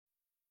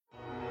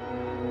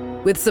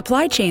With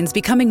supply chains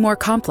becoming more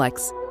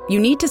complex, you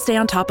need to stay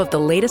on top of the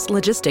latest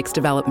logistics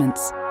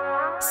developments.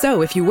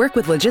 So if you work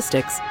with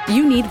logistics,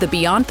 you need the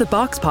Beyond the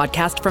Box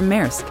podcast from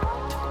Maersk.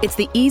 It's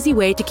the easy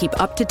way to keep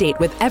up to date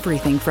with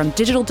everything from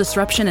digital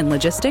disruption in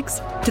logistics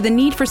to the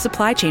need for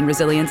supply chain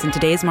resilience in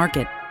today's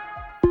market.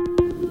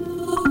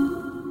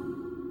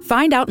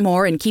 Find out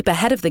more and keep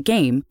ahead of the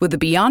game with the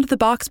Beyond the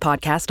Box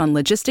podcast on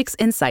logistics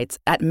insights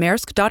at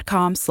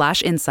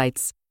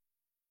maersk.com/insights.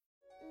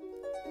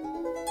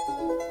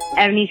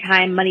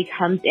 Anytime money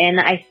comes in,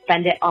 I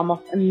spend it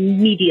almost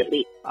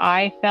immediately.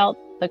 I felt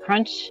the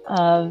crunch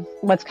of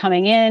what's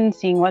coming in,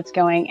 seeing what's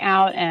going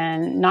out,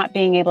 and not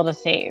being able to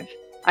save.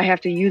 I have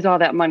to use all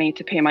that money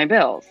to pay my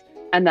bills,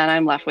 and then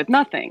I'm left with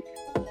nothing.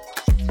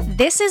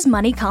 This is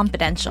Money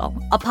Confidential,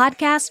 a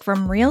podcast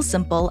from Real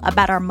Simple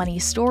about our money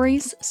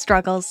stories,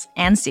 struggles,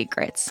 and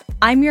secrets.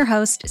 I'm your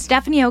host,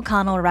 Stephanie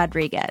O'Connell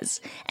Rodriguez,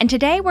 and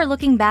today we're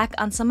looking back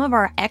on some of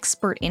our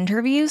expert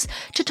interviews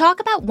to talk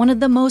about one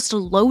of the most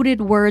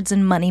loaded words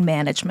in money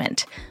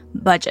management: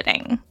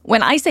 budgeting.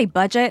 When I say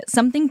budget,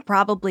 something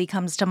probably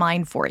comes to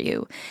mind for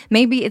you.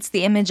 Maybe it's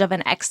the image of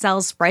an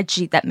Excel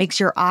spreadsheet that makes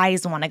your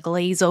eyes want to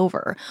glaze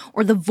over,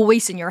 or the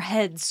voice in your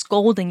head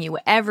scolding you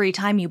every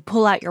time you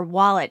pull out your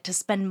wallet to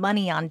spend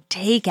money on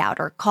takeout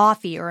or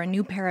coffee or a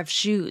new pair of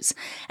shoes.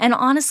 And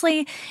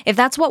honestly, if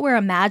that's what we're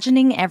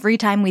imagining every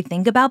time we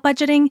think about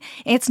budgeting,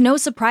 it's no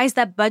surprise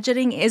that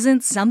budgeting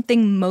isn't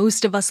something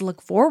most of us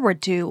look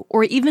forward to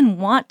or even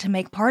want to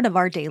make part of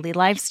our daily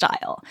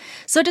lifestyle.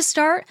 So to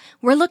start,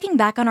 we're looking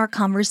back on our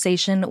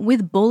conversation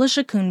with Bola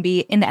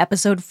Sokunbi in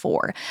episode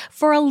 4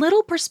 for a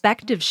little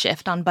perspective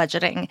shift on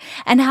budgeting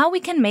and how we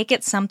can make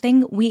it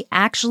something we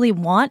actually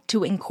want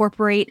to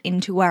incorporate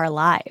into our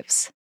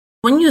lives.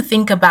 When you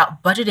think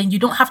about budgeting, you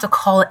don't have to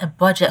call it a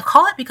budget.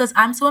 Call it because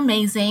I'm so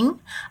amazing,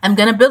 I'm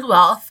going to build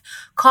wealth.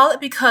 Call it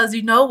because,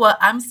 you know what,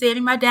 I'm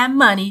saving my damn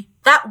money.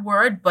 That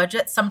word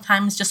budget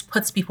sometimes just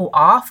puts people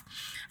off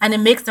and it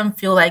makes them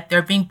feel like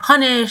they're being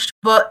punished.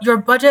 But your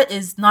budget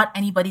is not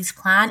anybody's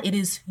plan. It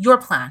is your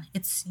plan.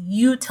 It's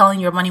you telling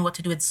your money what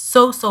to do. It's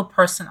so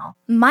personal.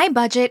 My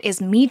budget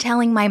is me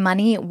telling my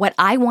money what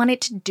I want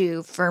it to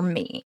do for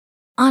me.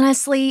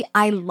 Honestly,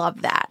 I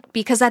love that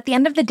because at the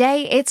end of the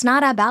day, it's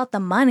not about the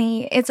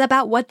money, it's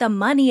about what the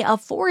money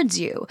affords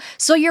you.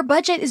 So your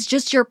budget is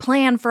just your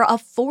plan for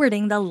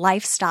affording the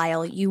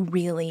lifestyle you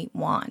really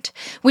want.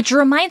 Which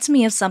reminds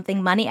me of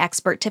something money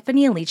expert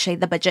Tiffany Aliche,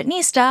 the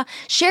Budgetnista,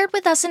 shared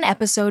with us in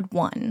episode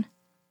 1.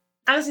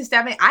 Honestly,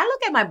 Stephanie, I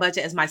look at my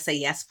budget as my say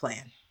yes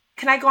plan.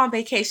 Can I go on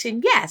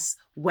vacation? Yes.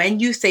 When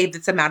you save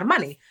this amount of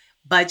money.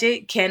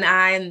 Budget, can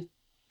I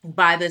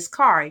buy this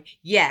car?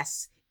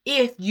 Yes.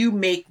 If you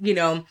make,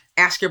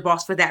 ask your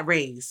boss for that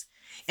raise.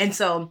 And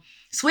so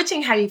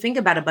switching how you think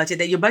about a budget,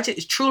 that your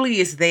budget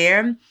truly is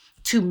there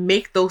to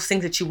make those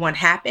things that you want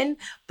happen,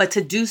 but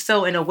to do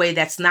so in a way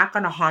that's not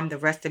going to harm the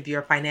rest of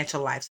your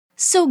financial life.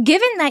 So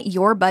given that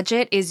your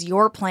budget is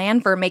your plan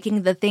for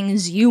making the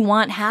things you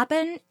want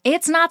happen,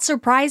 it's not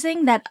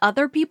surprising that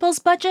other people's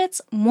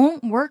budgets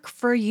won't work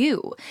for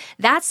you.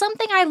 That's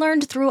something I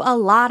learned through a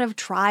lot of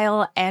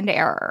trial and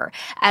error.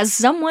 As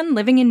someone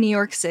living in New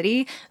York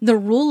City, the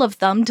rule of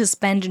thumb to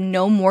spend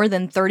no more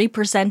than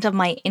 30% of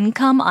my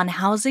income on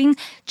housing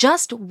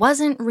just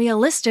wasn't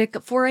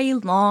realistic for a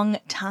long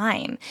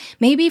time.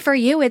 Maybe for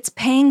you, it's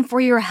paying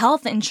for your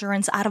health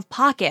insurance out of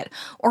pocket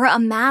or a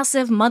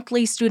massive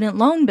monthly student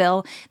loan bill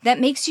that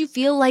makes you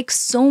feel like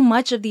so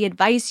much of the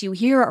advice you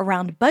hear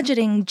around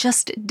budgeting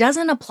just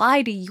doesn't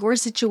apply to your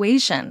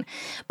situation.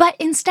 But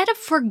instead of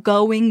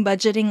forgoing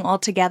budgeting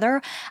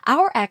altogether,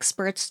 our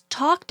experts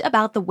talked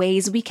about the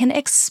ways we can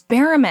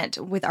experiment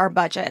with our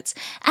budgets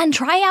and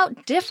try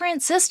out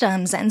different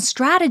systems and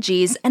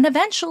strategies and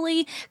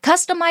eventually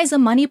customize a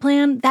money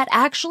plan that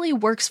actually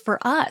works for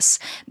us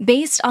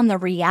based on the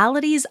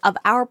realities of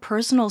our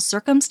personal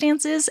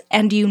circumstances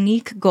and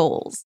unique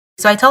goals.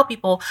 So I tell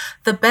people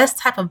the best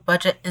type of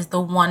budget is the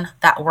one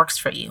that works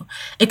for you.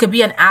 It could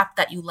be an app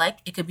that you like.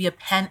 It could be a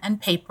pen and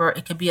paper.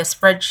 It could be a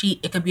spreadsheet.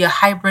 It could be a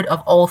hybrid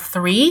of all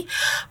three.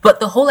 But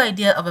the whole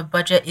idea of a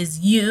budget is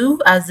you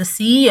as the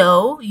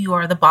CEO, you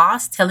are the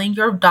boss, telling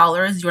your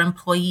dollars, your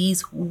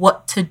employees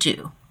what to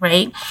do,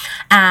 right?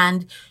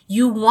 And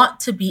you want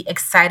to be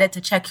excited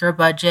to check your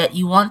budget.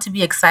 You want to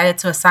be excited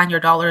to assign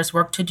your dollars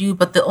work to do.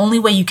 But the only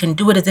way you can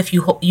do it is if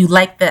you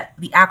like the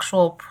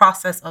actual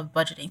process of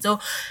budgeting. So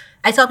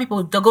I tell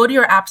people to go to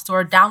your app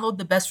store, download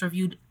the best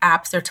reviewed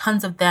apps. There are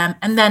tons of them.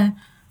 And then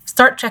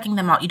start checking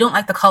them out. You don't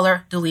like the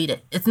color, delete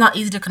it. It's not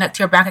easy to connect to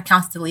your bank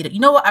accounts, delete it. You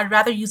know what? I'd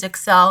rather use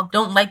Excel.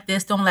 Don't like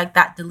this, don't like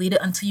that, delete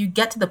it until you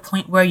get to the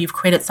point where you've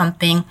created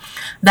something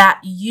that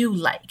you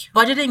like.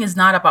 Budgeting is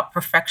not about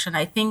perfection.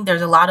 I think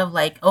there's a lot of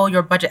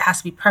your budget has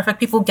to be perfect.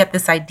 People get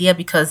this idea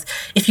because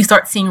if you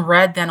start seeing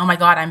red, then, oh my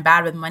God, I'm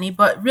bad with money.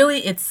 But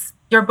really,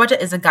 your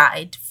budget is a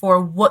guide for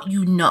what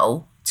you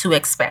know to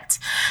expect.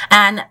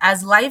 And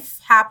as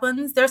life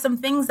happens, there's some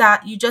things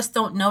that you just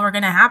don't know are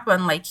going to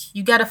happen. Like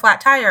you get a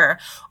flat tire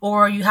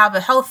or you have a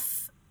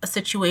health a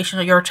situation,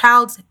 or your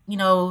child,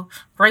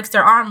 breaks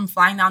their arm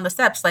flying down the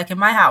steps, like in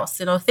my house,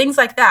 things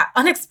like that,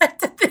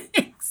 unexpected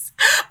things.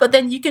 But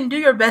then you can do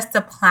your best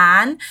to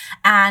plan.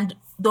 And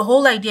the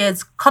whole idea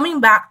is coming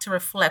back to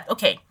reflect,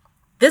 okay,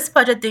 this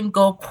budget didn't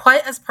go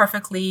quite as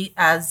perfectly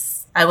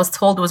as I was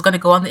told it was going to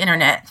go on the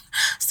internet.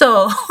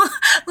 So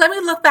let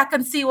me look back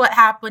and see what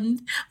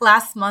happened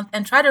last month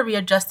and try to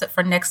readjust it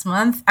for next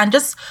month, and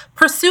just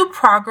pursue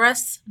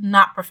progress,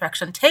 not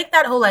perfection. Take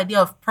that whole idea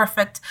of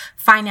perfect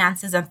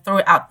finances and throw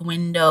it out the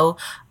window.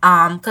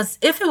 Because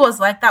if it was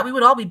like that, we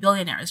would all be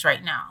billionaires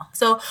right now.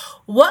 So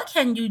what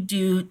can you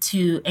do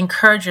to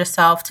encourage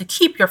yourself to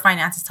keep your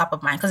finances top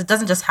of mind? Because it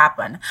doesn't just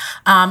happen.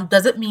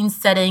 Does it mean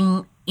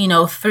setting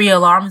 3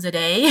 alarms a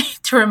day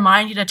to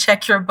remind you to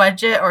check your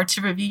budget or to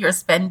review your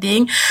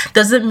spending?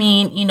 Does it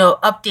mean,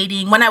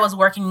 updating? When I was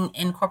working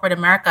in corporate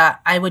America,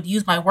 I would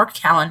use my work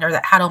calendar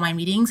that had all my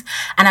meetings,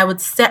 and I would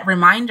set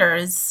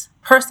reminders,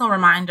 personal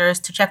reminders,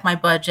 to check my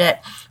budget,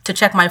 to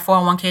check my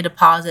 401k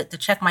deposit, to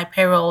check my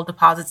payroll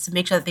deposits, to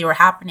make sure that they were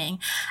happening.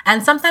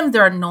 And sometimes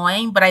they're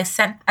annoying, but I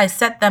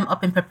set them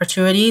up in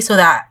perpetuity so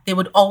that they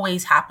would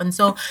always happen.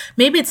 So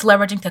maybe it's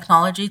leveraging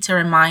technology to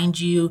remind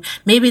you.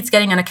 Maybe it's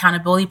getting an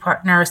accountability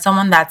partner,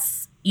 someone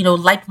that's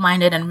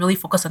like-minded and really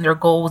focused on their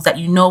goals, that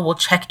will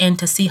check in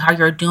to see how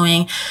you're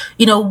doing.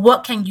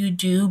 What can you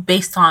do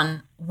based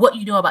on what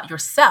you know about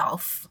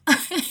yourself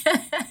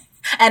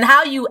and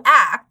how you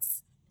act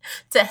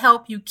to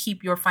help you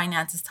keep your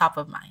finances top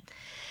of mind?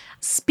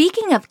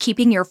 Speaking of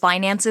keeping your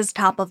finances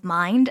top of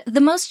mind, the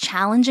most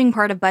challenging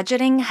part of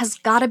budgeting has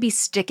got to be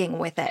sticking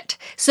with it.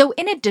 So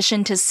in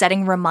addition to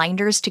setting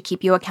reminders to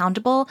keep you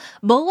accountable,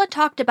 Bola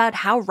talked about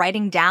how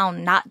writing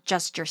down not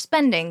just your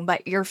spending,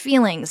 but your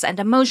feelings and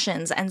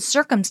emotions and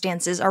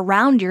circumstances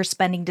around your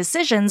spending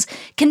decisions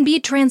can be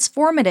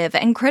transformative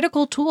and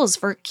critical tools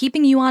for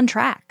keeping you on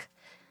track.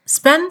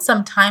 Spend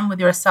some time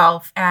with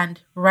yourself and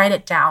write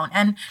it down.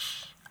 And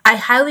I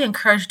highly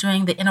encourage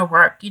doing the inner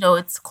work.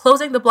 It's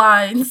closing the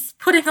blinds,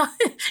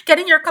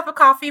 getting your cup of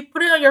coffee,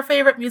 putting on your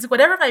favorite music,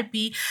 whatever it might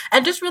be,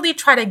 and just really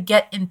try to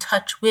get in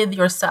touch with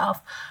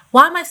yourself.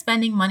 Why am I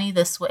spending money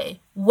this way?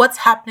 What's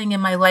happening in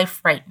my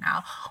life right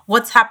now?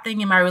 What's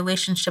happening in my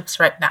relationships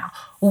right now?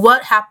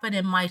 What happened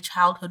in my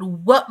childhood?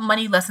 What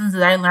money lessons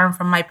did I learn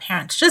from my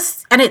parents?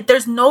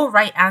 There's no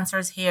right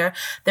answers here.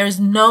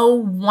 There's no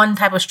one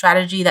type of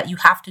strategy that you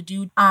have to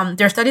do.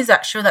 There are studies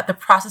that show that the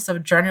process of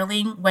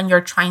journaling when you're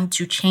trying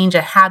to change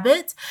a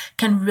habit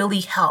can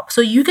really help.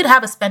 So you could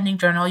have a spending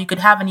journal. You could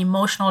have an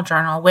emotional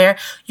journal where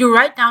you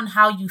write down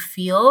how you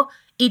feel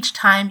each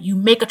time you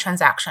make a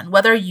transaction.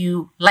 Whether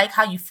you like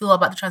how you feel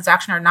about the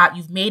transaction or not,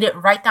 you've made it,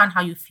 write down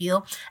how you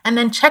feel, and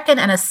then check in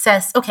and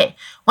assess, okay,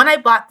 when I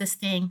bought this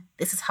thing,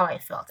 this is how I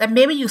felt. And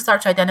maybe you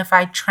start to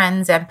identify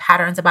trends and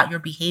patterns about your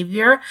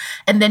behavior,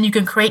 and then you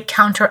can create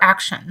counter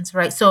actions,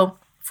 right? So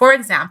for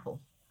example,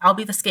 I'll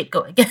be the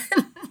scapegoat again.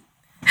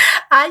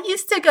 I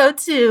used to go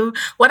to,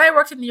 when I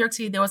worked in New York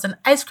City, there was an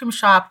ice cream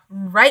shop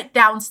right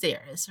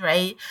downstairs,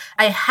 right?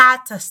 I had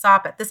to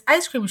stop at this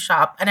ice cream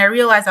shop, and I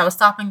realized I was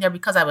stopping there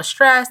because I was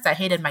stressed. I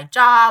hated my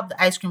job.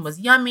 The ice cream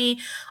was yummy,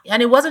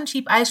 and it wasn't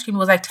cheap ice cream. It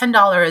was like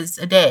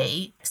 $10 a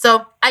day.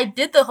 So I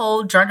did the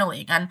whole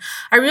journaling, and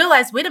I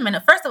realized, wait a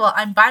minute, first of all,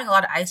 I'm buying a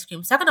lot of ice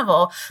cream. Second of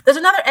all, there's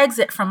another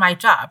exit from my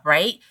job,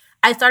 right?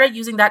 I started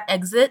using that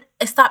exit.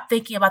 I stopped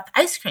thinking about the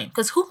ice cream,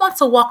 because who wants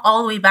to walk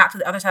all the way back to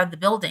the other side of the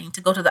building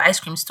to go to the ice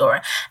cream store?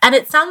 And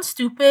it sounds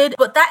stupid,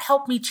 but that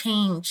helped me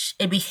change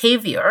a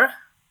behavior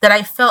that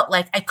I felt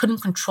like I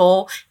couldn't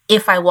control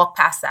if I walked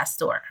past that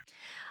store.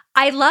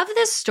 I love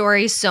this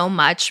story so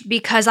much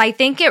because I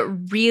think it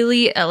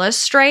really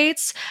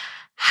illustrates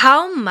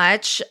how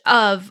much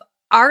of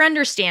our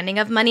understanding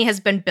of money has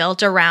been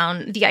built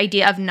around the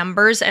idea of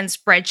numbers and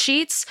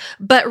spreadsheets,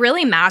 but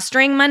really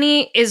mastering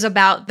money is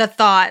about the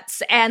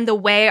thoughts and the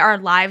way our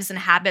lives and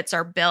habits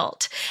are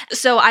built.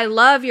 So I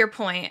love your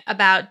point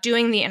about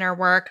doing the inner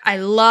work. I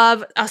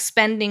love a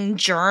spending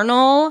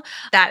journal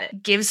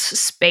that gives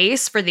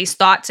space for these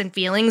thoughts and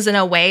feelings in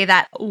a way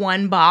that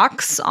one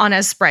box on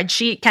a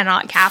spreadsheet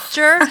cannot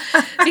capture.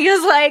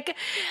 Because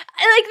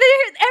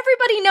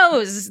everybody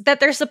knows that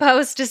they're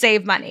supposed to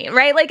save money,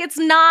 right? Like, it's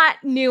not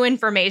new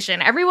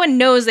information. Everyone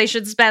knows they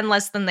should spend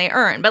less than they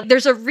earn, but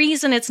there's a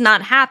reason it's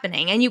not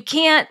happening. And you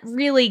can't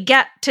really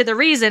get to the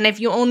reason if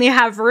you only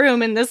have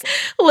room in this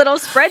little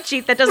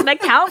spreadsheet that doesn't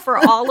account for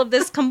all of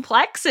this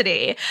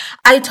complexity.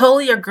 I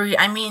totally agree.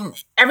 I mean,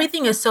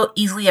 everything is so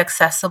easily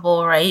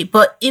accessible, right?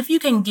 But if you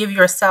can give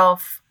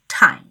yourself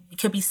time, it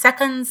could be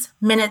seconds,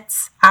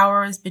 minutes,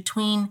 hours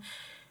between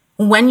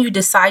when you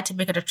decide to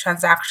make it a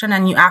transaction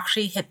and you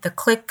actually hit the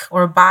click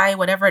or buy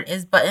whatever it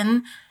is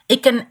button,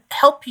 it can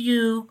help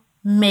you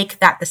make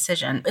that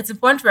decision. It's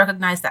important to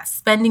recognize that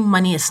spending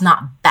money is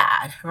not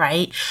bad,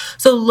 right?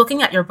 So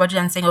looking at your budget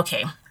and saying,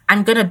 okay,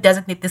 I'm going to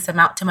designate this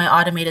amount to my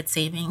automated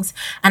savings,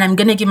 and I'm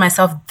going to give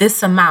myself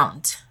this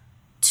amount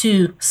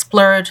to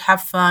splurge,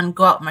 have fun,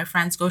 go out with my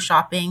friends, go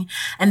shopping.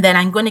 And then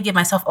I'm going to give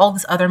myself all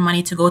this other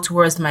money to go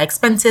towards my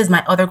expenses,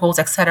 my other goals,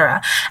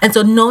 etc. And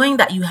so knowing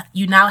that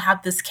you now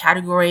have this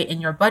category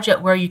in your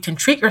budget where you can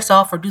treat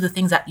yourself or do the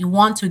things that you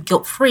want to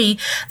guilt-free,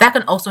 that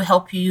can also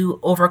help you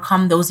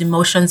overcome those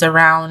emotions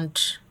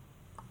around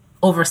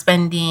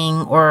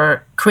overspending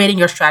or creating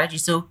your strategy.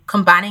 So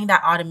combining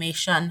that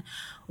automation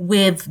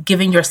with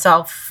giving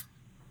yourself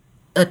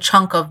a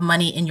chunk of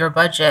money in your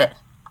budget,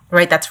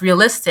 right? That's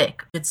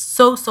realistic. It's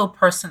so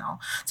personal.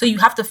 So you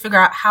have to figure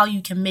out how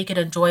you can make it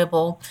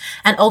enjoyable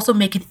and also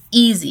make it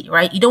easy,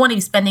 right? You don't want to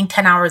be spending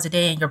 10 hours a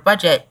day in your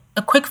budget.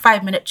 A quick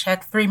 5-minute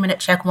check, 3-minute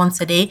check once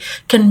a day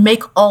can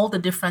make all the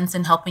difference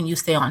in helping you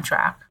stay on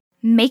track.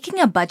 Making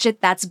a budget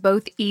that's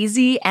both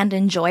easy and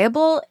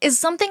enjoyable is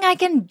something I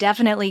can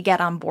definitely get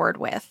on board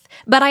with.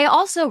 But I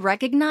also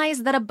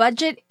recognize that a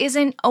budget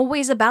isn't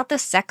always about the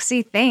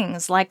sexy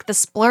things like the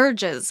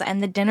splurges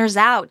and the dinners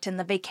out and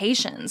the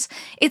vacations.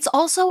 It's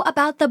also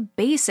about the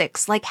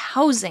basics like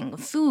housing,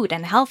 food,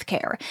 and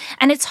healthcare.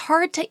 And it's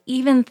hard to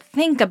even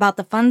think about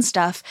the fun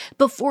stuff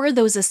before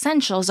those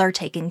essentials are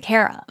taken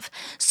care of.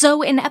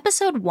 So in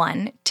episode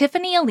 1,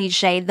 Tiffany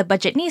Aliche, the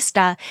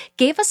Budgetnista,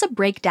 gave us a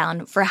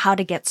breakdown for how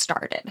to get started.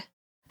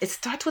 It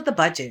starts with a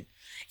budget.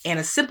 And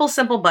a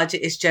simple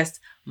budget is just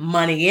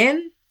money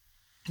in,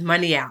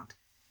 money out.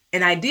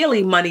 And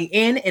ideally, money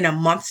in a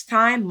month's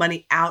time,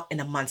 money out in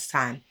a month's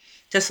time.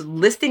 Just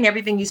listing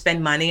everything you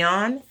spend money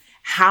on.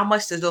 How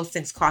much does those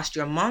things cost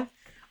you a month?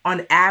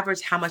 On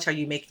average, how much are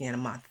you making in a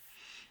month?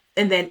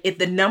 And then if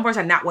the numbers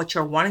are not what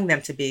you're wanting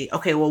them to be,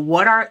 okay, well,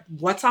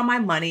 what's on my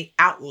money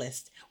out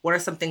list? What are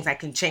some things I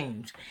can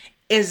change?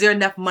 Is there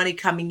enough money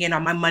coming in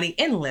on my money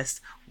in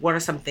list? What are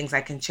some things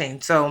I can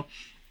change? So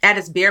at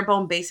its bare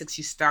bone basics,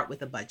 you start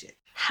with a budget.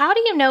 How do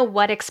you know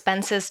what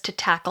expenses to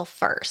tackle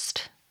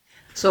first?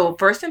 So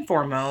first and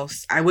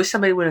foremost, I wish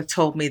somebody would have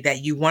told me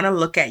that you want to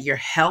look at your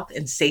health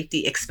and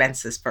safety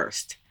expenses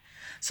first.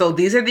 So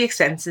these are the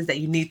expenses that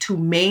you need to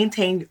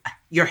maintain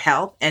your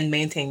health and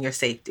maintain your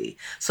safety.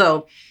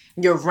 So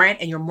your rent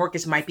and your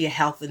mortgage might be a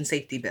health and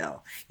safety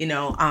bill.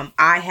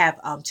 I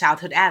have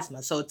childhood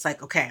asthma. So it's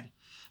like, okay,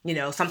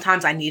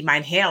 sometimes I need my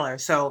inhaler.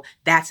 So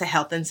that's a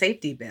health and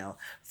safety bill.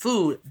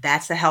 Food,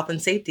 that's a health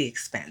and safety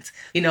expense.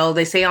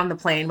 They say on the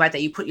plane, right,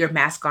 that you put your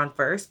mask on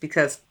first,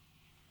 because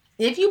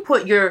if you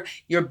put your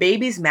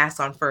baby's mask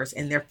on first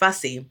and they're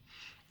fussy,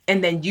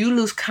 and then you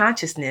lose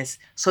consciousness,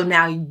 so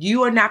now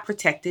you are not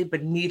protected,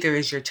 but neither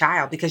is your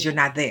child because you're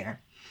not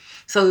there.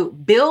 So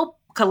bill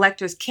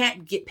collectors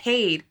can't get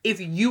paid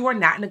if you are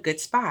not in a good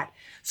spot.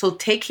 So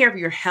take care of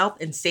your health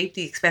and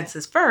safety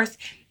expenses first,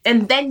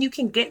 and then you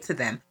can get to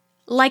them.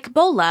 Like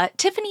Bola,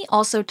 Tiffany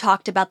also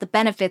talked about the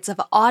benefits of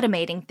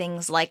automating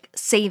things like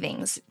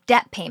savings,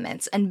 debt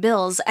payments, and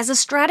bills as a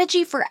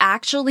strategy for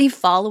actually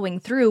following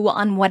through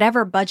on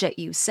whatever budget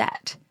you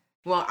set.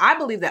 Well, I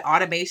believe that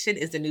automation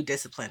is the new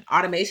discipline.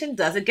 Automation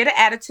doesn't get an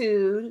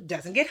attitude,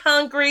 doesn't get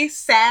hungry,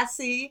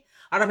 sassy.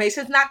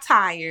 Automation's not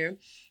tired.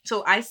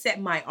 So I set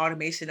my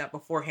automation up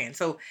beforehand.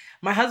 So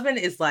my husband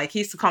is like, he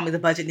used to call me the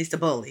Budgetnista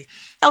bully.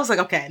 I was like,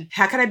 okay,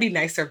 how can I be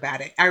nicer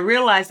about it? I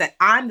realized that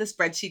I'm the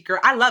spreadsheet girl.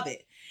 I love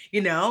it.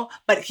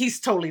 But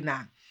he's totally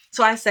not.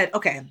 So I said,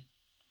 okay,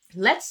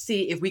 let's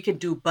see if we can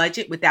do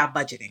budget without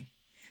budgeting.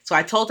 So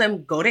I told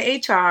him, go to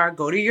HR,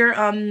 go to your,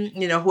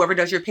 whoever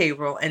does your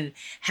payroll, and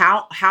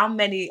how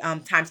many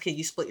times can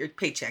you split your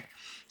paycheck?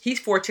 He's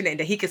fortunate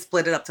that he could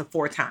split it up to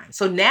 4 times.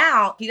 So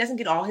now he doesn't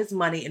get all his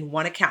money in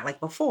one account like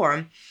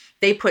before.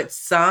 They put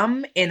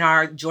some in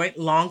our joint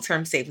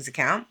long-term savings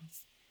account,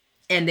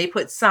 and they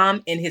put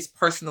some in his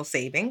personal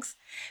savings.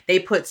 They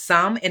put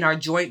some in our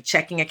joint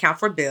checking account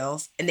for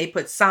bills, and they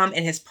put some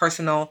in his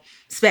personal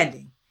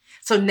spending.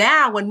 So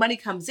now when money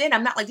comes in,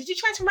 I'm not like, did you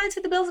transfer money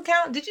to the bills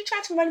account? Did you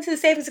transfer money to the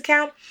savings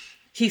account?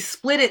 He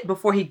split it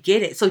before he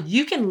get it. So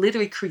you can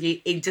literally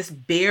create a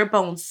just bare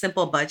bones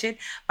simple budget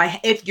by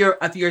if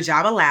your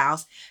job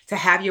allows to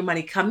have your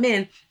money come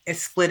in and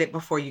split it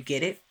before you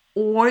get it.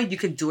 Or you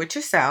can do it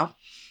yourself,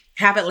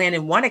 have it land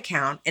in one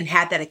account, and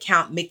have that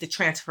account make the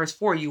transfers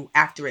for you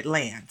after it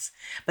lands.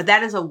 But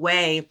that is a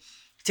way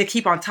to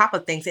keep on top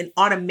of things, and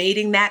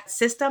automating that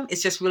system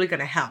is just really going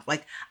to help.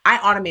 Like I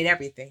automate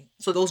everything.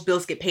 So those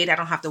bills get paid. I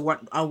don't have to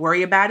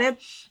worry about it.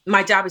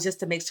 My job is just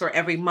to make sure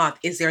every month,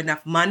 is there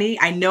enough money?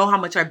 I know how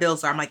much our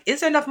bills are. I'm like,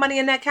 is there enough money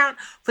in that account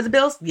for the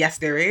bills? Yes,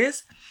 there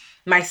is.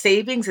 My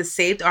savings is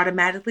saved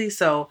automatically.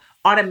 So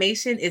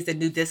automation is the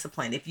new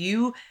discipline. If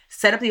you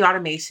set up the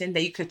automation,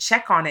 that you could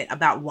check on it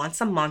about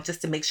once a month just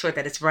to make sure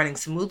that it's running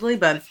smoothly,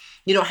 but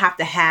you don't have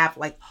to have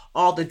like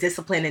all the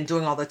discipline and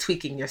doing all the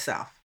tweaking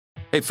yourself.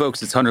 Hey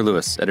folks, it's Hunter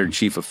Lewis,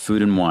 Editor-in-Chief of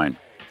Food & Wine.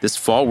 This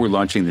fall, we're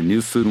launching the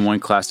new Food & Wine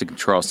Classic in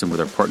Charleston with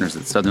our partners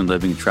at Southern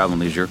Living and Travel +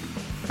 Leisure,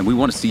 and we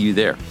want to see you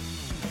there.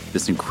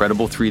 This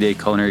incredible 3-day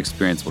culinary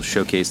experience will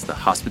showcase the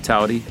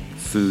hospitality,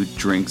 food,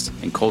 drinks,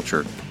 and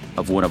culture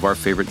of one of our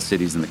favorite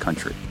cities in the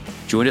country.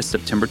 Join us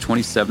September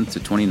 27th to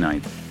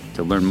 29th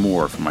to learn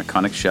more from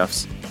iconic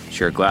chefs,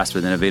 share a glass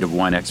with innovative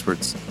wine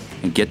experts,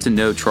 and get to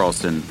know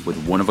Charleston with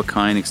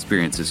one-of-a-kind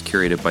experiences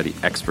curated by the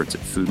experts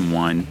at Food &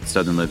 Wine,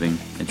 Southern Living,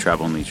 and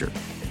Travel + Leisure.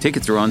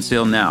 Tickets are on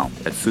sale now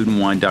at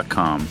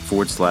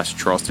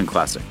foodandwine.com/Charleston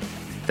Classic.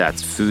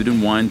 That's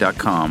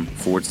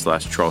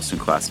foodandwine.com/Charleston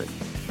Classic.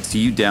 See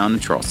you down in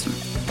Charleston.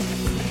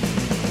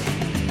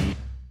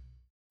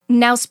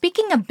 Now,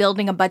 speaking of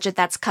building a budget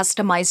that's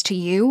customized to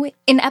you,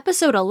 in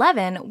episode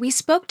 11, we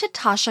spoke to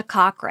Tasha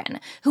Cochran,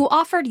 who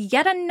offered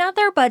yet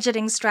another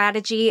budgeting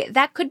strategy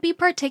that could be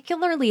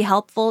particularly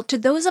helpful to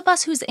those of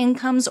us whose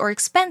incomes or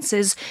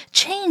expenses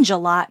change a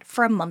lot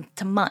from month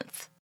to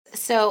month.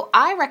 So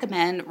I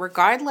recommend,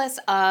 regardless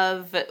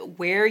of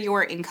where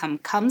your income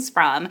comes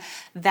from,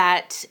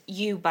 that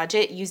you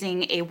budget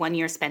using a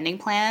one-year spending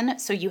plan.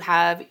 So you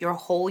have your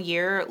whole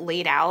year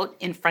laid out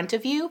in front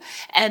of you.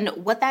 And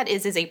what that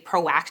is a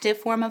proactive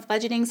form of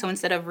budgeting. So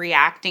instead of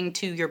reacting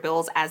to your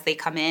bills as they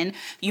come in,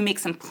 you make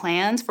some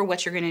plans for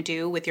what you're going to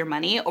do with your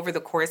money over the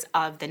course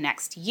of the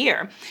next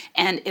year.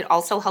 And it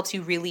also helps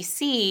you really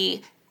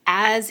see,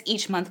 as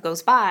each month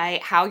goes by,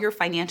 how your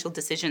financial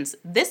decisions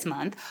this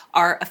month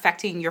are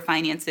affecting your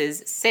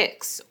finances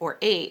 6 or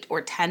 8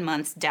 or 10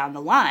 months down the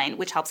line,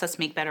 which helps us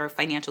make better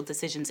financial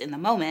decisions in the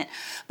moment.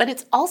 But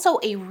it's also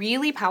a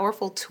really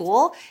powerful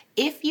tool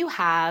if you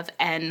have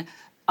an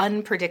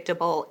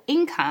unpredictable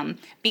income,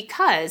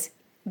 because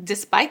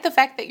despite the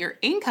fact that your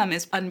income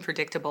is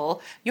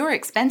unpredictable, your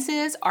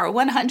expenses are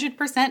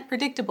 100%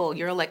 predictable.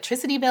 Your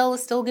electricity bill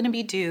is still going to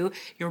be due.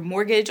 Your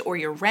mortgage or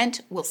your rent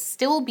will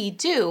still be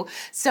due.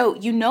 So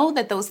you know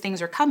that those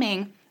things are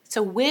coming.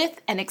 So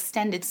with an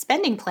extended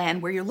spending plan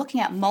where you're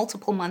looking at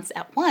multiple months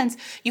at once,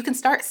 you can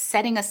start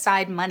setting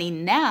aside money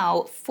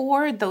now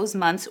for those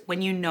months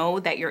when you know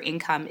that your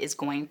income is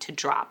going to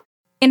drop.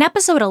 In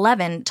episode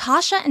 11,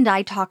 Tasha and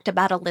I talked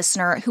about a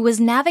listener who was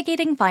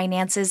navigating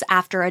finances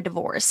after a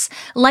divorce.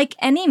 Like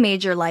any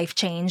major life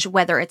change,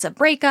 whether it's a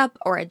breakup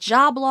or a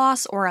job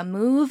loss or a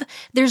move,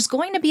 there's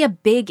going to be a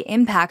big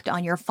impact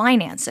on your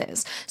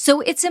finances.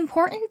 So it's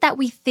important that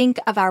we think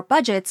of our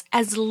budgets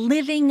as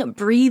living,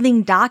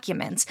 breathing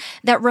documents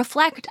that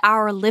reflect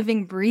our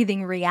living,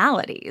 breathing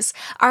realities.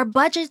 Our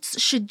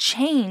budgets should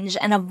change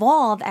and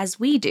evolve as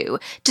we do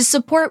to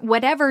support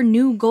whatever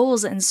new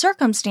goals and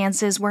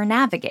circumstances we're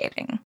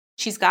navigating.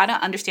 She's got to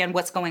understand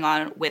what's going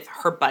on with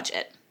her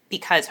budget,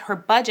 because her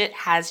budget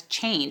has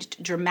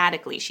changed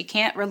dramatically. She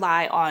can't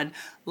rely on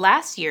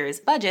last year's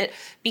budget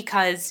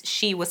because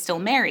she was still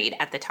married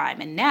at the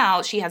time, and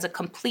now she has a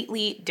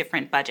completely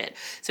different budget.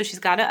 So she's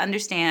got to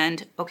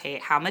understand, okay,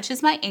 how much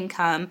is my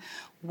income?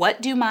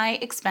 What do my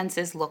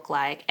expenses look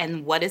like?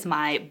 And what is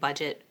my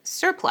budget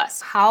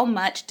surplus? How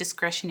much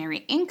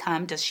discretionary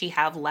income does she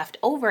have left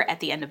over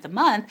at the end of the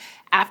month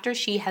after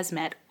she has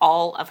met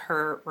all of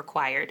her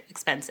required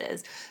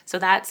expenses? So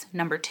that's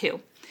number 2.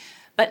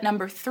 But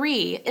number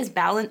 3 is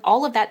balance.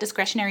 All of that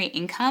discretionary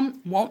income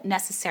won't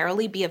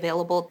necessarily be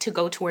available to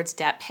go towards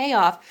debt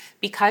payoff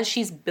because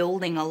she's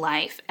building a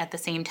life at the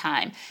same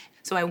time.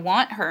 So I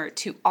want her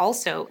to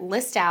also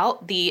list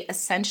out the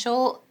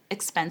essential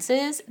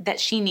expenses that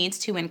she needs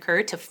to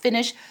incur to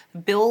finish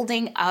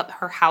building up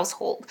her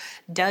household.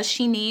 Does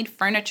she need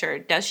furniture?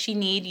 Does she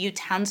need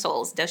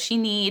utensils? Does she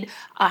need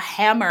a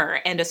hammer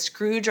and a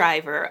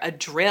screwdriver, a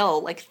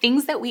drill, like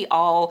things that we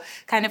all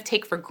kind of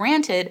take for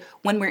granted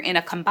when we're in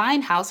a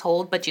combined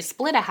household, but you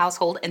split a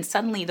household and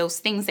suddenly those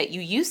things that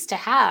you used to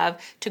have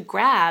to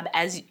grab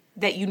as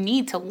that you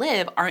need to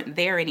live aren't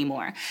there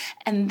anymore.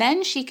 And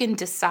then she can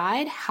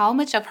decide how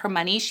much of her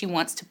money she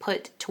wants to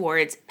put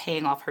towards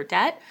paying off her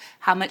debt,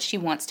 how much she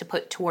wants to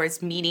put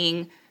towards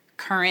meeting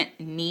current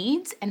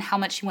needs, and how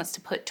much she wants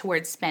to put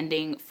towards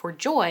spending for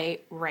joy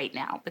right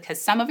now,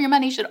 because some of your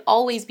money should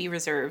always be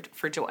reserved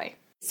for joy.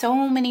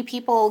 So many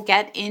people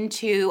get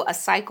into a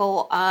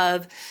cycle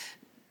of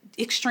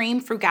extreme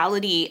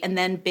frugality and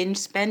then binge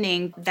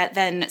spending that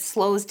then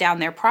slows down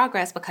their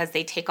progress because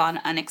they take on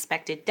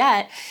unexpected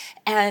debt.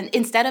 And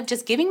instead of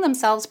just giving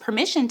themselves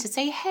permission to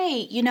say,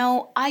 hey, you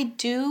know, I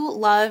do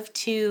love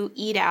to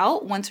eat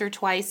out once or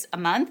twice a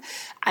month.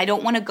 I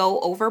don't want to go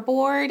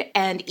overboard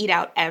and eat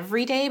out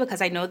every day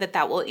because I know that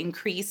that will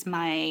increase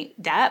my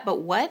debt.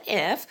 But what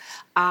if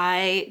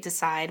I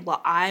decide,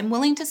 well, I'm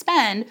willing to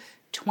spend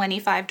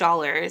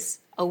 $25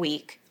 a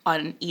week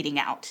on eating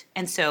out.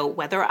 And so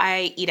whether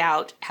I eat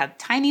out, have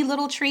tiny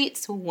little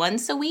treats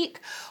once a week,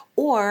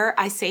 or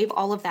I save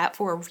all of that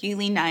for a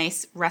really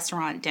nice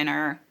restaurant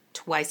dinner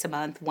twice a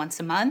month,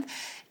 once a month,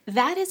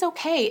 that is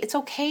okay. It's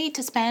okay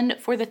to spend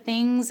for the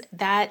things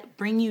that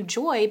bring you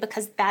joy,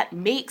 because that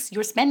makes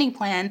your spending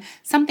plan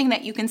something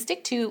that you can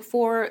stick to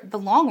for the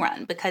long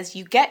run, because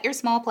you get your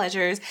small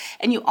pleasures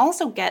and you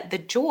also get the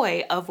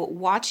joy of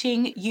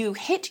watching you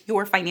hit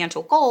your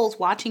financial goals,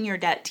 watching your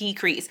debt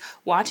decrease,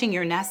 watching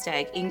your nest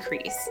egg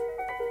increase.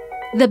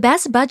 The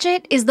best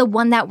budget is the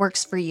one that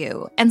works for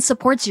you and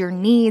supports your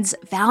needs,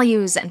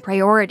 values, and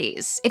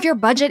priorities. If your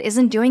budget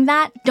isn't doing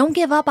that, don't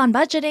give up on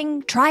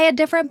budgeting. Try a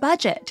different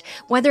budget.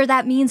 Whether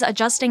that means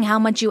adjusting how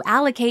much you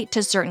allocate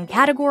to certain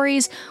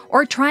categories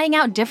or trying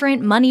out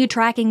different money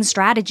tracking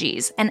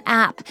strategies, an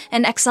app,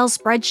 an Excel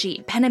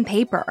spreadsheet, pen and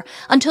paper,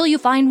 until you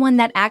find one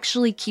that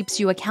actually keeps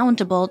you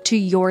accountable to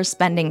your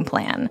spending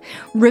plan.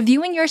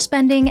 Reviewing your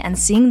spending and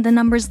seeing the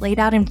numbers laid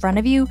out in front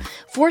of you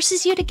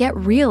forces you to get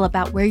real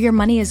about where your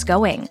money is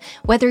going.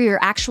 Whether your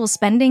actual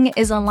spending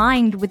is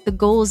aligned with the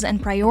goals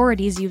and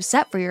priorities you've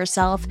set for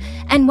yourself,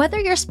 and whether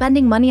you're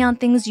spending money on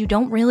things you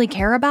don't really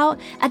care about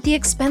at the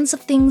expense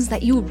of things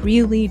that you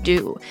really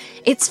do.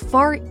 It's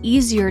far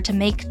easier to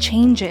make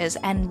changes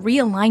and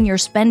realign your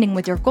spending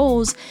with your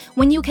goals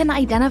when you can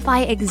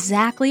identify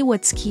exactly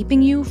what's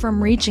keeping you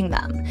from reaching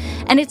them.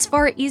 And it's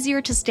far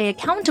easier to stay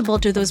accountable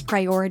to those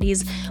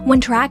priorities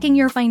when tracking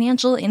your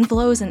financial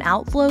inflows and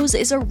outflows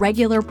is a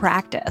regular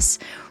practice.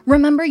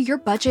 Remember, your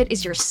budget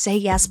is your Say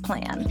Yes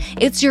plan.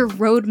 It's your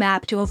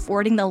roadmap to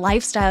affording the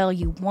lifestyle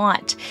you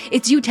want.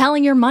 It's you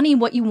telling your money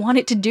what you want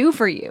it to do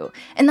for you.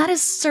 And that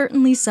is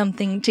certainly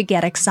something to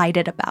get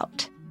excited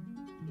about.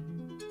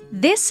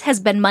 This has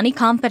been Money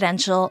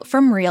Confidential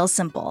from Real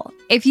Simple.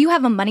 If you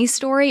have a money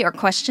story or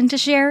question to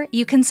share,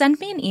 you can send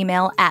me an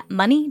email at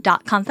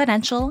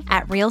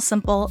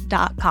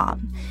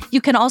money.confidential@realsimple.com. You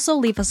can also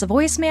leave us a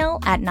voicemail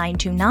at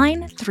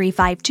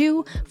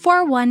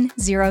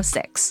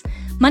 929-352-4106.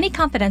 Money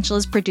Confidential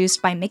is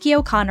produced by Mickey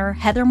O'Connor,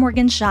 Heather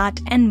Morgan-Schott,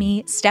 and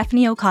me,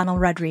 Stephanie O'Connell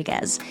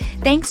Rodriguez.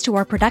 Thanks to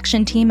our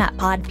production team at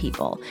Pod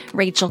People,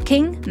 Rachel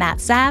King,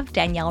 Matt Sav,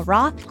 Danielle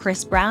Roth,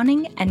 Chris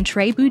Browning, and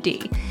Trey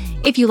Boudi.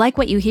 If you like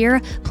what you hear,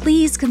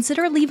 please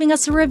consider leaving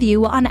us a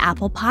review on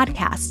Apple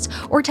Podcasts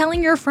or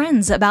telling your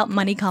friends about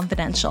Money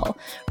Confidential.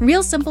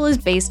 Real Simple is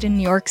based in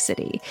New York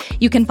City.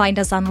 You can find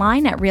us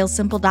online at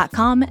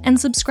realsimple.com and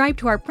subscribe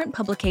to our print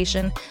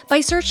publication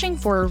by searching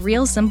for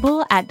Real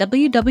Simple at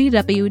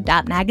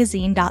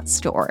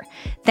www.magazine.store.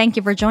 Thank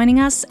you for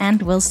joining us,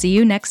 and we'll see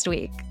you next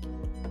week.